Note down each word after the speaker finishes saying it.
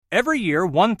Every year,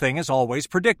 one thing is always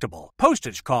predictable.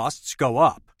 Postage costs go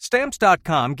up.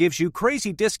 Stamps.com gives you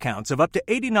crazy discounts of up to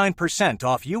 89%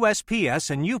 off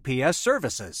USPS and UPS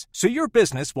services, so your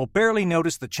business will barely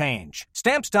notice the change.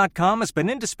 Stamps.com has been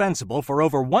indispensable for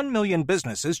over 1 million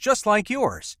businesses just like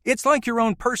yours. It's like your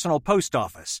own personal post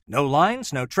office. No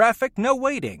lines, no traffic, no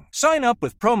waiting. Sign up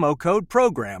with promo code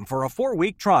PROGRAM for a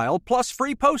 4-week trial plus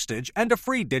free postage and a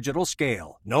free digital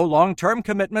scale. No long-term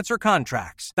commitments or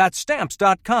contracts. That's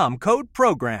Stamps.com, code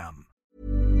PROGRAM.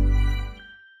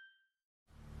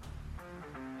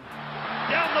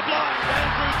 Down the blind,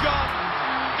 Andrew John.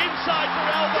 Inside for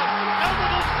Albert.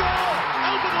 Albert will score.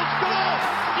 Albert will score.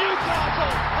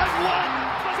 Newcastle have won.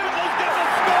 Fiddler's going to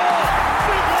score.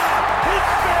 Fiddler,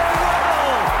 it's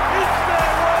farewell. It's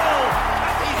farewell.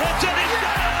 And he hits it. He's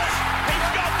got it. He's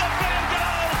got the field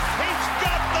goal. He's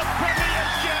got the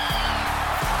premiership.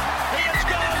 He has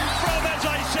gone from, as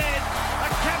I said, a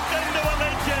captain to a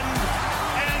legend.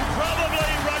 And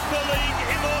probably rugby league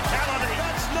immortality.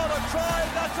 That's not a try.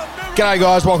 That's a miracle. G'day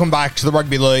guys, welcome back to the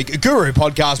Rugby League Guru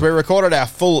podcast. We recorded our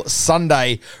full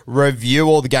Sunday review,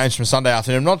 all the games from Sunday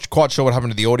afternoon. I'm not quite sure what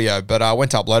happened to the audio, but I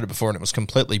went to upload it before and it was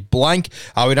completely blank.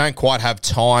 We don't quite have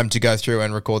time to go through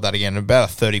and record that again in about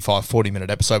a 35-40 minute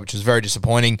episode, which is very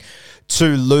disappointing to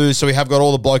lose. So we have got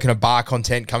all the bloke in a bar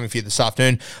content coming for you this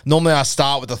afternoon. Normally I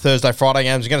start with the Thursday, Friday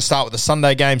games. I'm going to start with the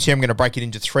Sunday games here. I'm going to break it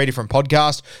into 3 different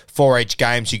podcasts for each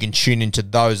game, so you can tune into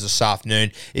those this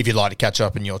afternoon if you'd like to catch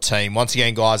up in your team. Once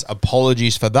again, guys,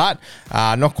 apologies for that.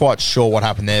 Not quite sure what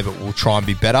happened there, but we'll try and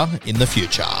be better in the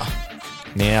future.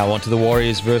 Now on to the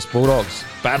Warriors versus Bulldogs.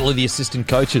 Battle of the assistant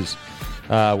coaches.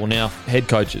 Now head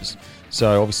coaches.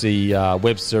 So obviously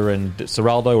Webster and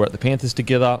Ciraldo were at the Panthers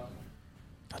together.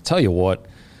 I'll tell you what,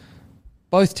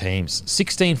 both teams,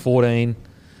 16-14,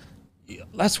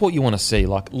 that's what you want to see.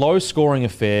 Like, low-scoring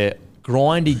affair,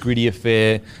 grindy, gritty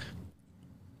affair.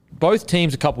 Both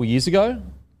teams a couple of years ago,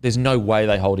 there's no way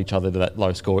they hold each other to that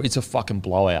low score. It's a fucking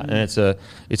blowout, and it's a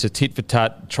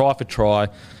tit-for-tat, try for try.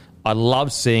 I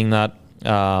love seeing that.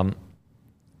 I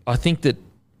think the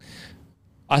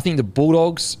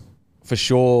Bulldogs, for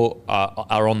sure,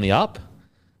 are on the up,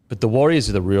 but the Warriors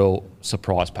are the real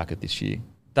surprise packet this year.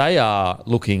 They are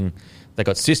looking, they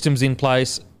got systems in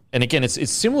place. And again, it's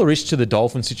similar-ish to the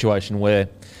Dolphins situation where,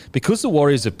 because the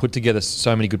Warriors have put together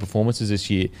so many good performances this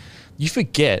year, you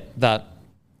forget that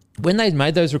when they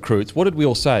made those recruits, what did we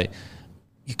all say?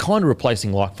 You're kind of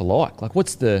replacing like for like. Like,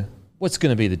 what's going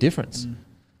to be the difference?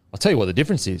 I'll tell you what the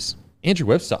difference is. Andrew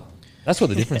Webster. That's what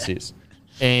the difference is.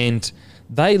 And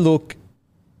they look,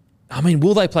 I mean,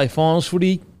 will they play finals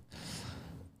footy?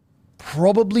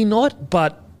 Probably not,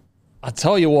 but I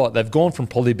tell you what, they've gone from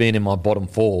probably being in my bottom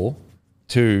 4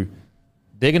 to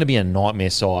they're going to be a nightmare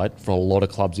side for a lot of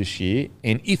clubs this year.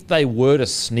 And if they were to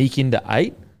sneak into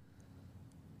 8,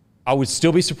 I would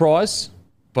still be surprised,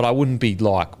 but I wouldn't be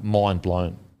like mind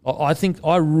blown. I think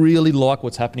I really like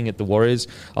what's happening at the Warriors.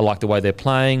 I like the way they're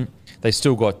playing. They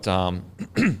still got oh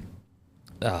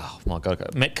my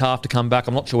God, Metcalf to come back.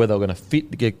 I'm not sure where they're going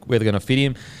to fit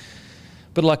him.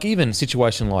 But like, even a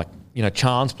situation like,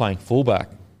 Chance playing fullback,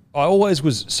 I always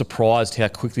was surprised how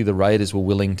quickly the Raiders were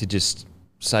willing to just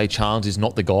say Chance is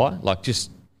not the guy. Like,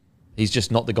 he's just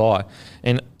not the guy.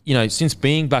 And, since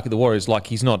being back at the Warriors, like,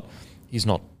 he's not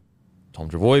Tom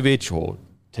Trbojevic or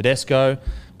Tedesco,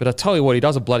 but I tell you what, he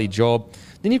does a bloody job.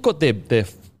 Then you've got their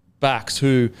backs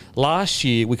who last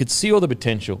year we could see all the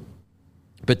potential,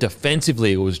 but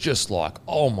defensively it was just like,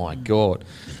 oh my God.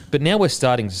 But now we're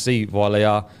starting to see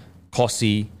Vilea,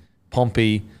 Kossi,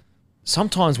 Pompey.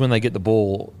 Sometimes when they get the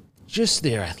ball, just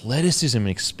their athleticism and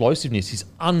explosiveness is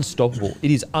unstoppable. It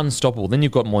is unstoppable. Then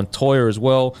you've got Montoya as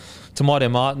well.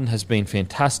 Tamaito Martin has been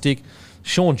fantastic.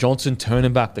 Sean Johnson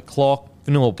turning back the clock.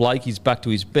 Vanilla Blake, he's back to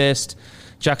his best.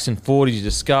 Jackson Ford, as you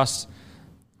discussed.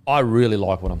 I really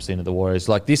like what I'm seeing at the Warriors.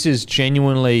 Like, this is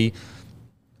genuinely,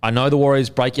 I know the Warriors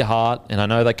break your heart, and I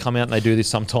know they come out and they do this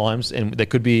sometimes, and there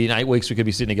could be, in 8 weeks, we could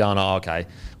be sitting there going, oh, okay,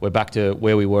 we're back to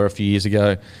where we were a few years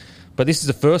ago. But this is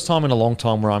the first time in a long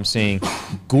time where I'm seeing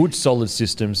good, solid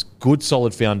systems, good,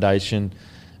 solid foundation,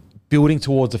 building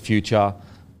towards the future.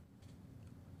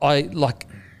 When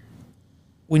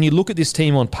you look at this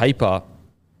team on paper,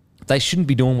 they shouldn't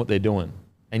be doing what they're doing,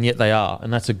 and yet they are,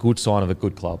 and that's a good sign of a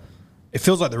good club. It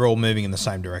feels like they're all moving in the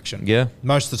same direction. Yeah.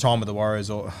 Most of the time with the Warriors,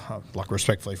 or like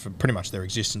respectfully for pretty much their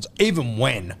existence, even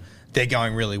when they're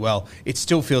going really well, it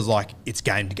still feels like it's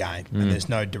game to game and there's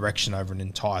no direction over an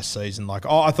entire season. Like,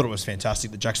 I thought it was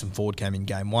fantastic that Jackson Ford came in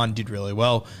game 1, did really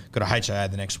well, got a HIA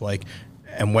the next week.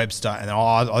 and Webster, and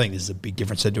I think this is a big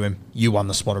difference. Said to him, "You won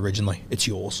the spot originally. It's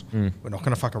yours. We're not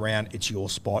going to fuck around. It's your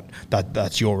spot.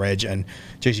 That's your edge." And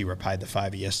geez, he repaid the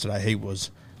favour yesterday. He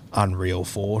was unreal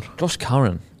forward. Josh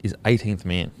Curran is 18th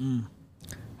man.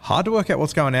 Hard to work out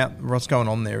what's going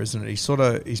on there, isn't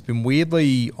it? He's been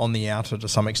weirdly on the outer to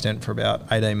some extent for about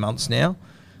 18 months now.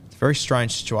 It's a very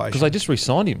strange situation. Because they just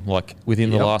re-signed him within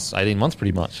the last 18 months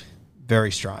pretty much.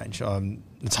 Very strange.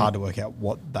 It's hard to work out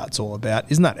what that's all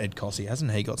about. Isn't that Ed Cossey?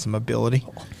 Hasn't he got some ability?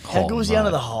 How good was he under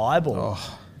the high ball?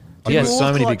 He has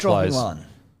so many like big dropping plays. one.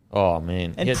 Oh,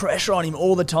 man. And pressure on him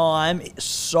all the time.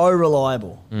 So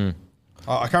reliable.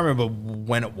 I can't remember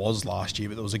when it was last year,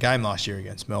 but there was a game last year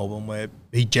against Melbourne where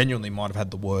he genuinely might have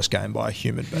had the worst game by a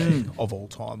human being of all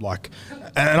time.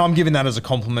 And I'm giving that as a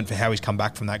compliment for how he's come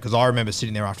back from that, because I remember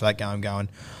sitting there after that game going,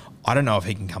 I don't know if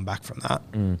he can come back from that.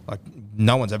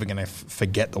 No one's ever going to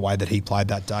forget the way that he played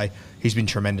that day. He's been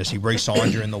tremendous. He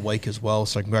re-signed during the week as well,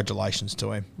 so congratulations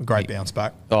to him. A great bounce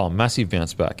back. Oh, massive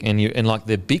bounce back. And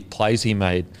the big plays he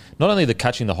made, not only the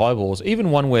catching the high balls,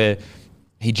 even one where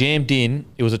he jammed in,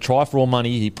 it was a try for all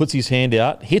money, he puts his hand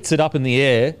out, hits it up in the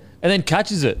air, and then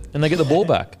catches it, and they get the ball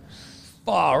back.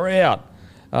 Far out.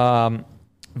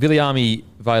 Viliami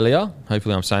Vailea,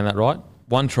 hopefully I'm saying that right,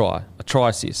 1 try, a try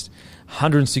assist,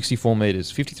 164 metres,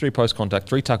 53 post contact,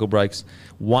 3 tackle breaks,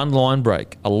 1 line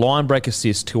break, a line break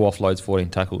assist, 2 offloads, 14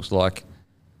 tackles.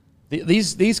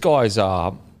 These guys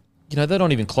are, they're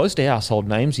not even close to household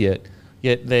names yet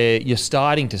you're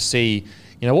starting to see,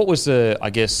 what was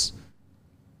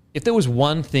if there was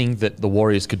one thing that the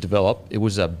Warriors could develop, it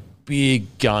was a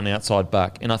big gun outside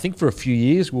back. And I think for a few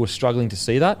years we were struggling to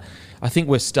see that. I think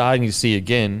we're starting to see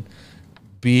again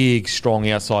big, strong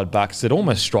outside backs that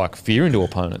almost strike fear into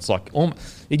opponents.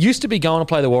 It used to be going to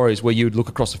play the Warriors where you would look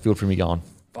across the field from you going,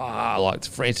 like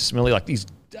Francis Smillie, these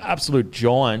absolute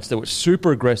giants that were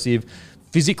super aggressive,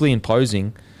 physically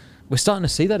imposing. We're starting to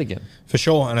see that again. For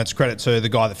sure, and it's credit to the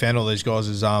guy that found all these guys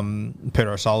is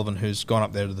Peter O'Sullivan, who's gone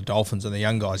up there to the Dolphins, and the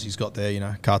young guys he's got there,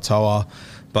 Katoa,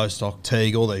 Bostock,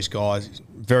 Teague, all these guys. He's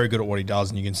very good at what he does,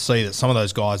 and you can see that some of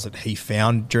those guys that he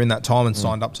found during that time and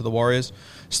signed up to the Warriors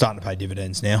starting to pay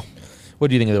dividends now. What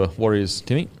do you think of the Warriors,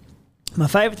 Timmy? My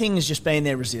favourite thing has just been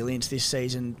their resilience this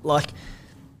season.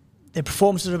 Their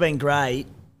performances have been great,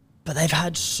 but they've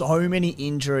had so many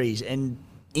injuries, and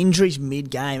injuries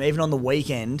mid-game, even on the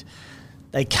weekend.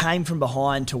 They came from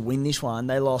behind to win this one.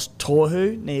 They lost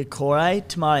Tohu, Niokore,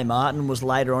 Tamari Martin was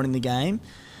later on in the game.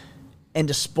 And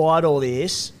despite all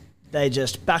this, they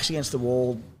just backs against the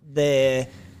wall. They're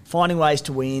finding ways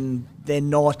to win.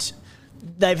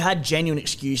 They've had genuine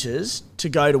excuses to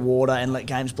go to water and let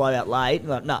games blow out late.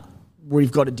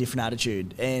 We've got a different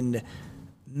attitude. And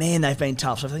man, they've been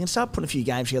tough. So if they can start putting a few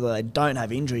games together, they don't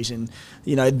have injuries, and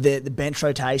the bench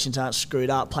rotations aren't screwed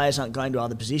up. Players aren't going to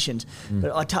other positions.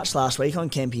 But I touched last week on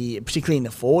Kempy, particularly in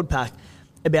the forward pack,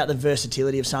 about the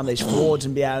versatility of some of these forwards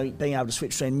and being able to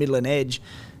switch between middle and edge.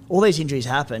 All these injuries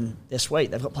happen. They're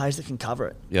sweet. They've got players that can cover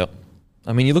it. Yep.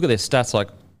 I mean, you look at their stats,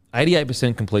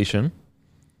 88% completion,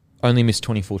 only missed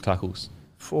 24 tackles.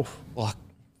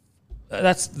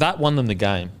 That won them the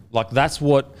game. That's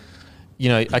what.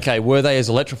 Were they as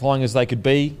electrifying as they could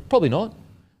be? Probably not.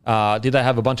 Did they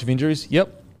have a bunch of injuries?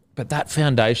 Yep. But that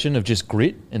foundation of just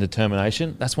grit and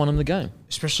determination, that's won them the game.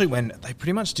 Especially when they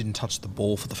pretty much didn't touch the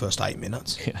ball for the first 8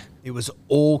 minutes. Yeah. It was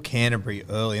all Canterbury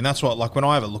early. And that's what, when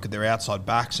I have a look at their outside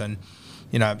backs and,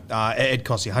 Ed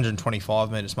Cossey,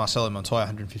 125 metres, Marcelo Montoya,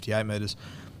 158 metres,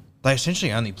 they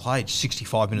essentially only played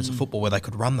 65 minutes of football where they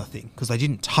could run the thing because they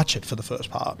didn't touch it for the first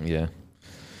part. Yeah.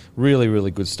 Really, really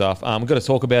good stuff. We've got to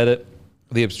talk about it.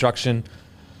 The obstruction.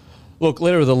 Look,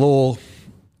 letter of the law,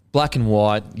 black and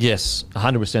white, yes,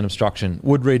 100% obstruction.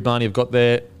 Would Reed Barney have got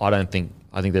there? I don't think.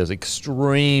 I think there's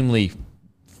extremely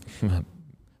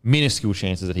minuscule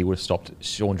chances that he would have stopped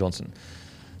Shaun Johnson.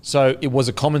 So it was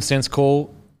a common sense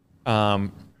call.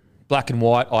 Black and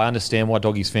white, I understand why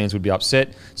Doggies fans would be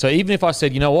upset. So even if I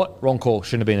said, you know what, wrong call,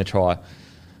 shouldn't have been a try,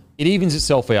 it evens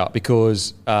itself out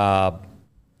because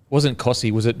wasn't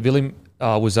Cossey, was it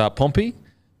Pompey?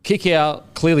 Kick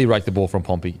out, clearly raked the ball from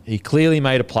Pompey. He clearly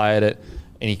made a play at it,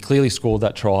 and he clearly scored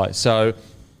that try. So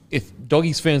if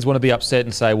Doggies fans want to be upset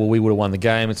and say, well, we would have won the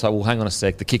game, it's like, well, hang on a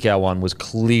sec. The kick out one was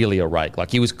clearly a rake.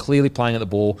 He was clearly playing at the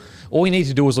ball. All you need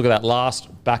to do is look at that last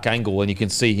back angle, and you can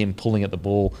see him pulling at the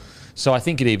ball. So I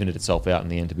think it evened itself out in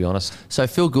the end, to be honest. So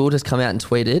Phil Gould has come out and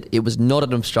tweeted, it was not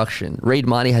an obstruction. Reed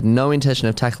Marnie had no intention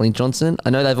of tackling Johnson.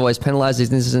 I know they've always penalised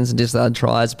these incidents and disallowed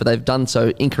tries, but they've done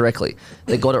so incorrectly.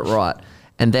 They got it right.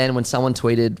 And then when someone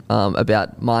tweeted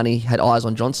about Marnie had eyes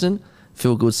on Johnson,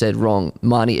 Phil Gould said wrong.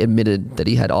 Marnie admitted that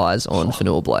he had eyes on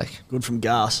Fanua Blake. Good from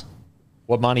Gas.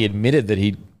 What Marnie admitted that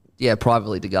he... Yeah,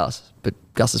 privately to Gus, but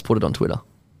Gus has put it on Twitter.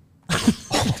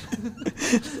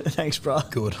 Thanks, bro.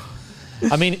 Good.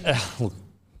 I mean, look,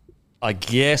 I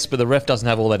guess, but the ref doesn't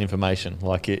have all that information.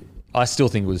 I still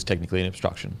think it was technically an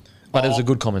obstruction. But it was a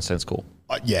good common sense call.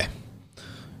 Yeah.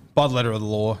 By the letter of the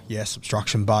law, yes,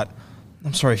 obstruction. But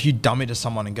I'm sorry, if you dummy to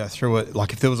someone and go through it,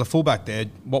 like if there was a fullback there,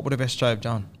 what would have SJ have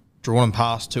done? Drawn him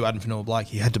past to Adam Fanua-Blake.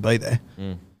 He had to be there.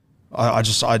 I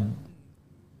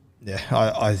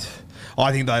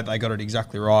think they got it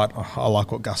exactly right. I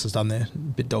like what Gus has done there. A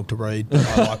bit dog to breed, but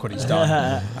I like what he's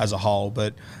done as a whole.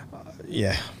 But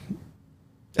yeah,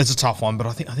 it's a tough one. But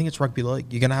I think it's rugby league.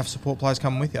 You're going to have support players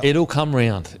coming with you. It'll come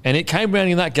round, and it came round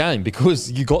in that game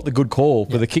because you got the good call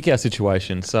for the kick-out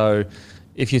situation. So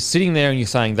if you're sitting there and you're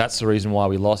saying that's the reason why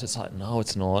we lost, it's like, no,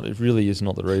 it's not. It really is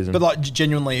not the reason. But like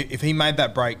genuinely, if he made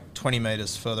that break 20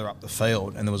 metres further up the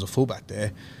field and there was a fullback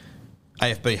there,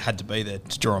 AFB had to be there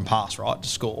to draw and pass, right, to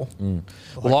score.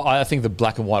 Well, I think the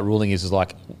black and white ruling is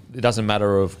like, it doesn't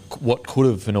matter of what could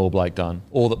have Fanua-Blake done.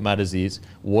 All that matters is,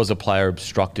 was a player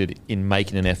obstructed in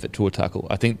making an effort to a tackle?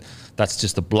 I think that's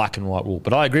just the black and white rule.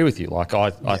 But I agree with you. Like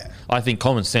I think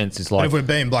common sense is like... But if we're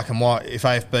being black and white, if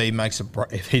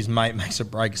AFB if his mate makes a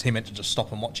break, is he meant to just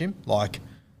stop and watch him? Like,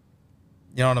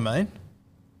 you know what I mean?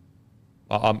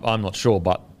 I'm not sure,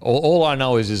 but all I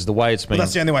know is the way it's been... Well,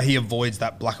 that's the only way he avoids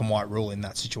that black and white rule in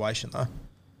that situation, though.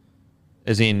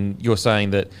 As in, you're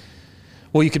saying that...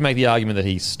 Well, you could make the argument that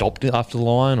he stopped it after the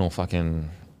line or fucking...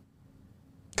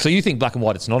 So you think black and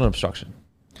white, it's not an obstruction?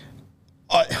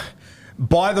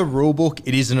 By the rule book,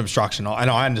 it is an obstruction, and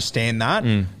I understand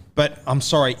that. But I'm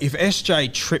sorry, if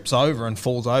SJ trips over and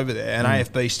falls over there and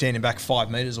AFB standing back 5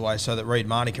 metres away so that Reid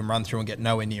Marnie can run through and get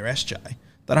nowhere near SJ,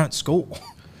 they don't score.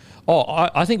 Oh,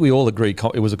 I think we all agree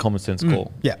it was a common sense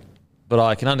call. Yeah. But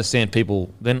I can understand people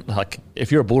then, like,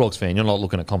 if you're a Bulldogs fan, you're not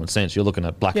looking at common sense. You're looking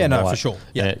at black and white. Yeah, no, for sure.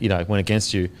 Yeah. Went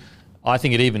against you. I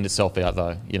think it evened itself out,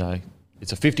 though.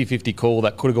 It's a 50-50 call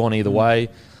that could have gone either way.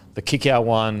 The kick-out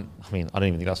one, I mean, I don't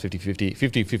even think that was 50-50.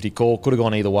 50-50 call, could have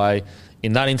gone either way.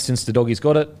 In that instance, the Doggies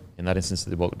got it. In that instance,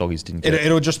 the Doggies didn't get it.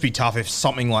 It'll just be tough if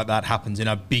something like that happens in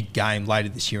a big game later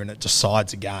this year and it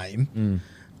decides a game.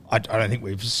 I don't think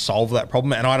we've solved that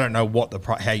problem, and I don't know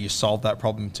how you solve that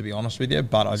problem, to be honest with you.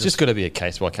 But it's just got to be a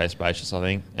case-by-case basis, I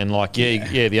think. And the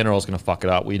NRL's going to fuck it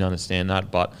up. We understand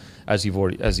that, but as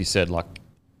you said, like,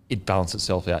 it balanced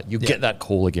itself out. You get that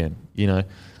call again.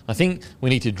 I think we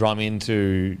need to drum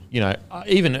into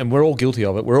and we're all guilty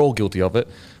of it. We're all guilty of it,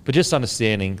 but just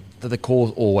understanding that the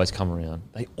calls always come around.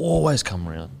 They always come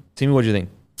around. Timmy, what do you think?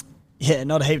 Yeah,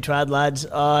 not a heap to add, lads.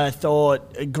 I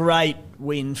thought a great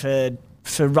win for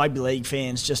rugby league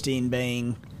fans, just in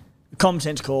being a common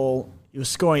sense call. He was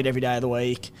scoring it every day of the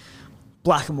week.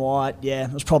 Black and white, yeah,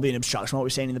 it was probably an obstruction, what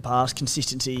we've seen in the past.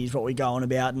 Consistency is what we're going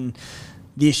about, and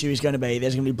the issue is going to be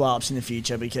there's going to be blow-ups in the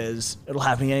future because it'll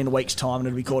happen again in a week's time and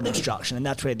it'll be called an obstruction, and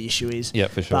that's where the issue is. Yeah,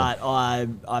 for sure. But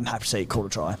I'm happy to see it called a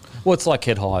try. Well, it's like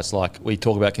head highs. Like, we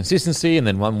talk about consistency, and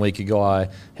then one week a guy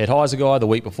head highs a guy, the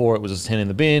week before it was a 10 in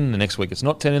the bin, the next week it's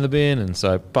not 10 in the bin, and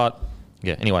so, but,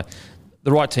 yeah, anyway.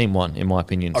 The right team won, in my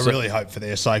opinion. I really hope for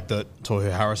their sake that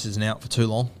Tohu Harris isn't out for too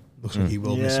long. Looks like he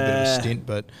will miss a bit of a stint.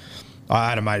 But I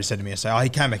had a mate who said to me yesterday, he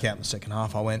came back out in the second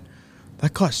half. I went,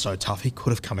 that guy's so tough. He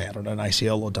could have come out on an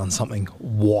ACL or done something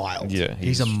wild. Yeah,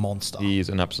 he's a monster. He is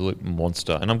an absolute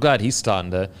monster. And I'm glad he's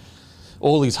starting to,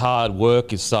 all his hard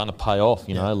work is starting to pay off,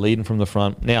 leading from the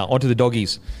front. Now, onto the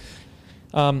Doggies.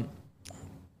 I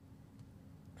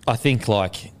think,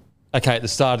 okay, at the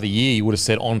start of the year, you would have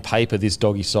said on paper this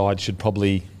Doggy side should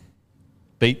probably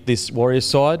beat this Warriors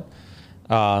side.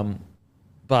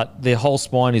 But their whole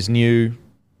spine is new.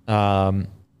 They're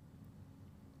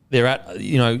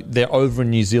over in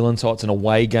New Zealand, so it's an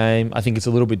away game. I think it's a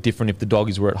little bit different if the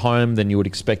Doggies were at home, then you would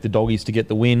expect the Doggies to get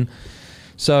the win.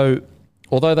 So,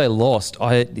 although they lost,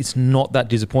 it's not that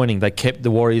disappointing. They kept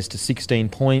the Warriors to 16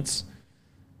 points.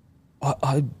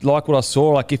 I like what I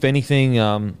saw. Like, if anything...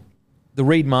 the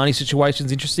Reid Marnie situation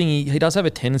is interesting. He does have a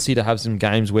tendency to have some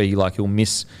games where he'll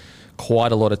miss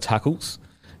quite a lot of tackles.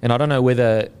 And I don't know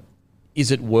whether, is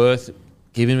it worth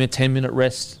giving him a 10-minute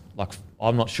rest?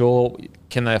 I'm not sure.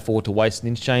 Can they afford to waste an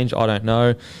interchange? I don't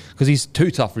know. Because he's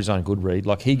too tough for his own good, Reid.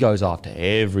 He goes after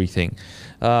everything.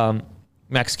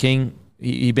 Max King,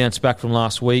 he bounced back from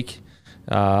last week.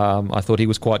 I thought he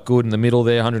was quite good in the middle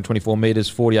there. 124 metres,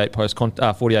 48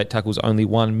 tackles, only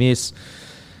one miss.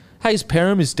 Hayes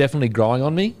Perham is definitely growing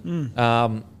on me.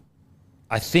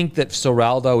 I think that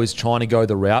Soraldo is trying to go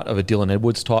the route of a Dylan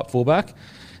Edwards type fullback.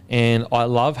 And I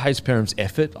love Hayes Perham's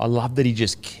effort. I love that he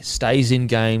just stays in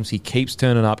games. He keeps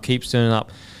turning up.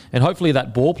 And hopefully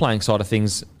that ball playing side of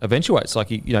things eventuates.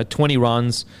 20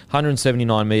 runs,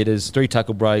 179 metres, 3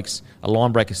 tackle breaks, a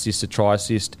line break assist, a try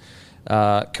assist.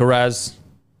 Carraz,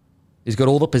 he's got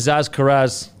all the pizzazz.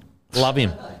 Carraz, love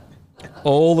him.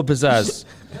 All the pizzazz.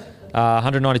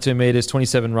 192 metres,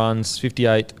 27 runs,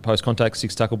 58 post contact,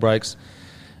 6 tackle breaks.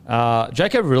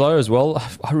 Jake Averillo as well.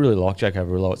 I really like Jake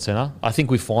Averillo at centre. I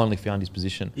think we finally found his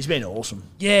position. He's been awesome.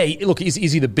 Yeah, look, is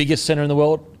he the biggest centre in the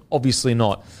world? Obviously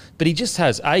not. But he just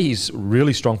has, he's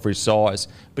really strong for his size,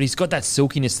 but he's got that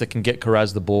silkiness that can get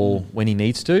Carraz the ball when he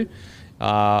needs to.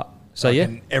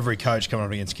 Every coach coming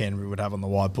up against Canterbury would have on the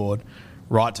whiteboard,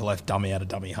 right to left, dummy out of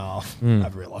dummy half,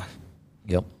 Averillo.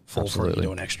 Yep, Fall absolutely. for it,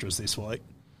 you're doing extras this week.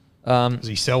 Because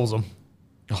he sells them.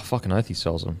 Oh, fucking oath he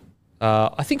sells them.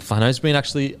 I think Flano's been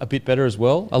actually a bit better as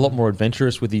well, a lot more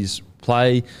adventurous with his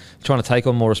play, trying to take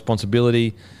on more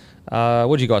responsibility.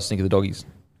 What do you guys think of the doggies?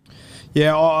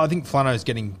 Yeah, I think Flano's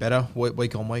getting better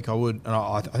week on week.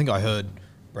 I think I heard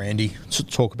Brandy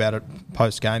talk about it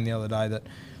post-game the other day that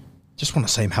just want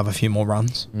to see him have a few more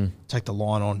runs, take the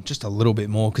line on just a little bit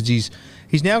more because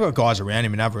he's now got guys around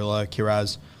him in Averillo,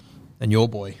 Kiraz, and your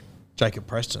boy, Jacob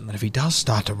Preston, that if he does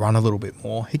start to run a little bit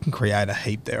more, he can create a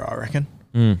heap there, I reckon.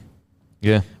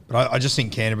 Yeah. But I just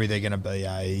think Canterbury, they're going to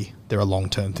be they're a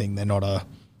long-term thing. They're not a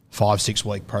 5-6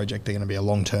 week project. They're going to be a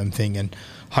long-term thing, and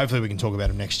hopefully we can talk about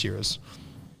them next year as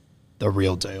the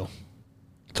real deal.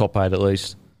 Top 8 at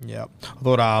least. Yeah. I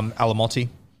thought Alamotti,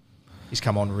 he's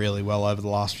come on really well over the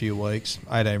last few weeks.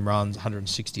 18 runs,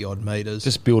 160-odd metres.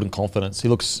 Just building confidence.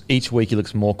 Each week he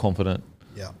looks more confident.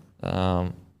 Yeah.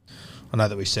 I know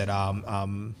that we said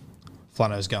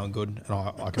Flano's going good, and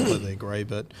I completely agree,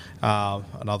 but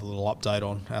another little update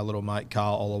on our little mate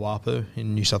Carl Olawapu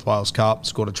in New South Wales Cup.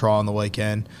 Scored a try on the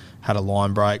weekend, had a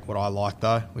line break. What I like,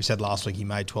 though, we said last week he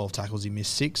made 12 tackles, he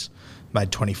missed 6.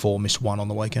 Made 24, missed 1 on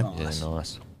the weekend. Nice. Yeah,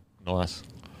 nice.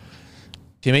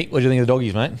 Timmy, what do you think of the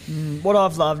doggies, mate? What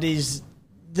I've loved is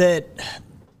that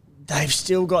they've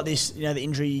still got this, the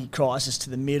injury crisis to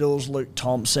the middles, Luke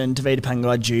Thompson, Tavita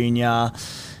Pangai Jr.,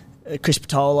 Chris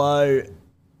Patolo.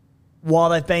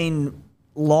 While they've been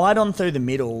light on through the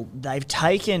middle, they've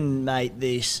taken, mate,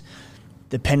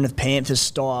 the Penrith Panthers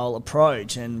style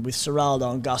approach, and with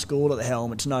Serraldo and Gus Gould at the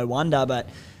helm, it's no wonder, but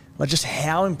just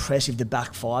how impressive the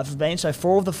back 5 have been. So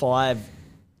 4 of the 5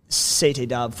 CT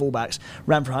Dub fullbacks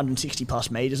ran for 160 plus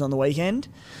metres on the weekend,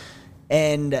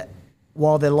 and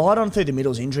while they're light on through the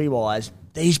middles injury-wise,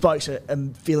 these blokes are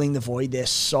filling the void there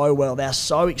so well. They're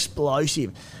so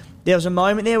explosive. There was a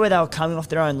moment there where they were coming off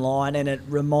their own line, and it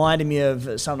reminded me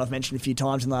of something I've mentioned a few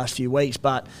times in the last few weeks,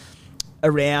 but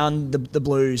around the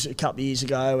Blues a couple of years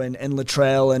ago, and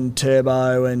Latrell and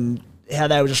Turbo, and how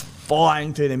they were just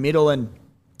firing through the middle. And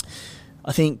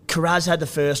I think Carraz had the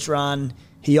first run.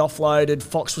 He offloaded.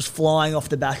 Fox was flying off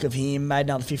the back of him, made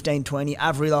another 15-20.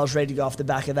 Averillo was ready to go off the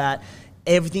back of that.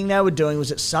 Everything they were doing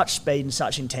was at such speed and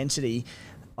such intensity.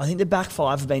 I think the back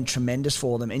 5 have been tremendous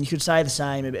for them. And you could say the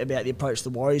same about the approach the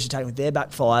Warriors are taking with their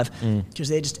back 5 because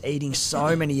they're just eating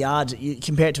so many yards. You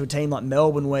compare it to a team like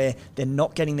Melbourne where they're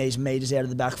not getting these metres out of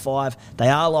the back 5. They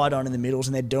are light on in the middles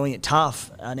and they're doing it tough.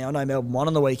 Now, I know Melbourne won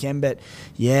on the weekend, but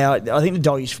yeah, I think the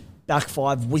Doggies back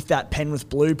 5 with that Penrith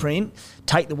blueprint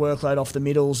take the workload off the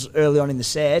middles early on in the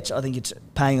set. I think it's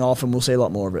paying off and we'll see a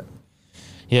lot more of it.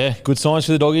 Yeah, good signs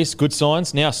for the Doggies. Good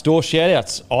signs. Now, store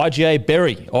shout-outs. IGA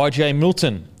Berry, IGA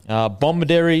Milton,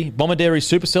 Bomaderry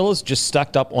Supercellers just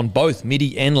stacked up on both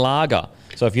midi and lager.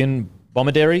 So if you're in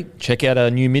Bomaderry, check out a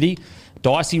new midi.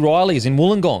 Dicey Riley is in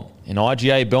Wollongong and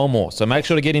IGA Belmore. So make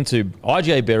sure to get into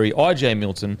IGA Berry, IGA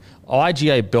Milton,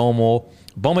 IGA Belmore,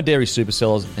 Bomaderry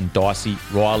Supercellers and Dicey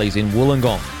Riley's in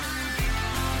Wollongong.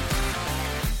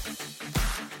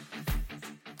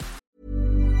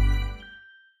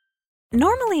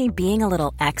 Normally, being a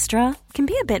little extra can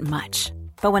be a bit much.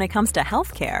 But when it comes to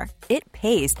healthcare, it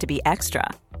pays to be extra.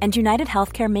 And United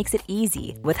Healthcare makes it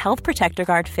easy with Health Protector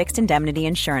Guard fixed indemnity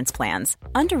insurance plans.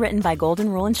 Underwritten by Golden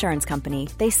Rule Insurance Company,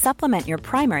 they supplement your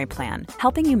primary plan,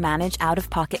 helping you manage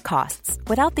out-of-pocket costs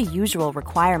without the usual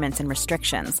requirements and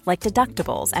restrictions like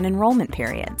deductibles and enrollment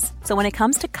periods. So when it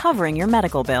comes to covering your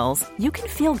medical bills, you can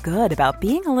feel good about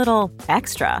being a little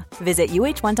extra. Visit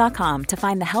UH1.com to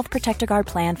find the Health Protector Guard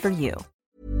plan for you.